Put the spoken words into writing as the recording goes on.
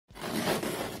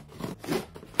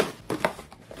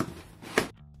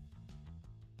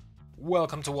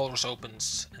Welcome to Walrus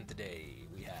Opens, and today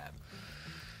we have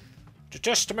The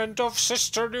Testament of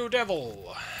Sister New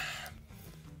Devil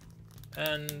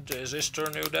and Sister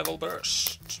New Devil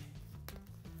Burst.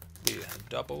 The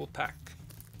double pack.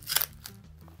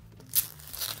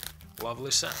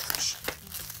 Lovely sounds.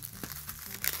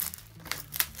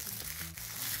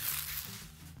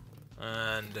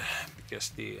 And because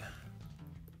the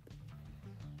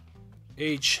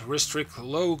age restrict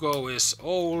logo is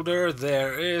older,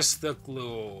 there is the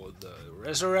glue. The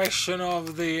resurrection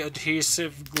of the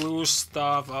adhesive glue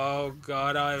stuff. Oh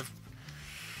god, I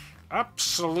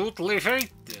absolutely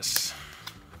hate this.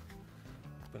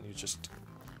 When you just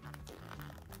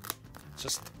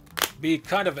be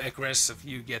kind of aggressive,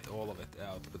 you get all of it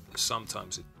out, but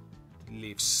sometimes it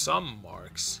leaves some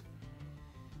marks.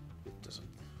 It doesn't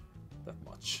that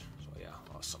much. So yeah,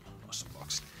 awesome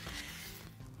box.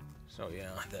 So yeah,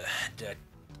 that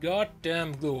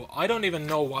goddamn glue. I don't even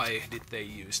know why did they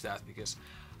use that, because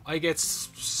I get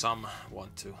some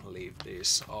want to leave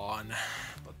this on,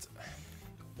 but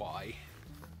why?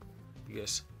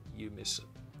 Because you miss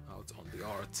out on the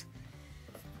art.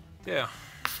 Yeah.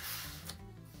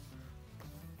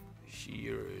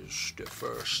 Here is the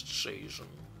first season.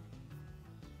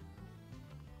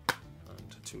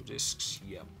 And 2 discs,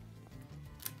 yeah.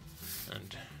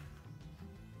 And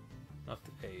not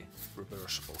a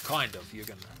reversible, kind of. You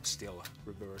can still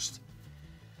reverse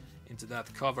into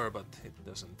that cover, but it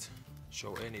doesn't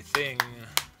show anything.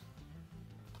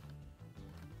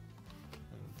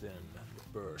 And then the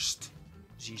Burst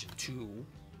Season 2.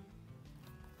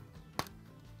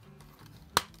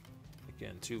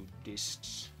 Again, 2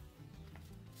 discs.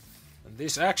 And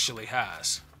this actually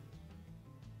has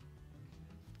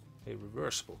a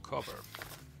reversible cover.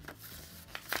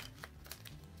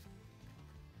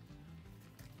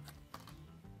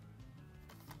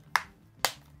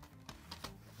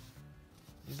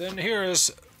 And then here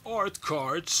is art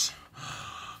cards.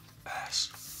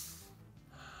 Ass.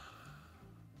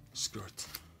 Skirt.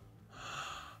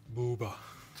 Booba.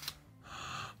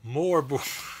 More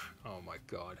booba. Oh my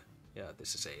god. Yeah,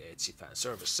 this is a Etsy fan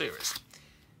service series.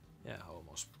 Yeah,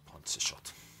 almost punch a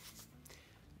shot.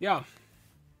 Yeah.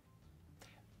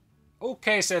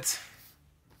 Okay set.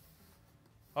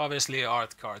 Obviously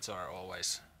art cards are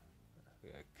always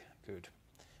good,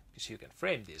 because you can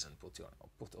frame these and put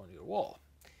on your wall.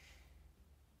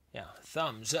 Yeah,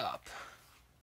 thumbs up.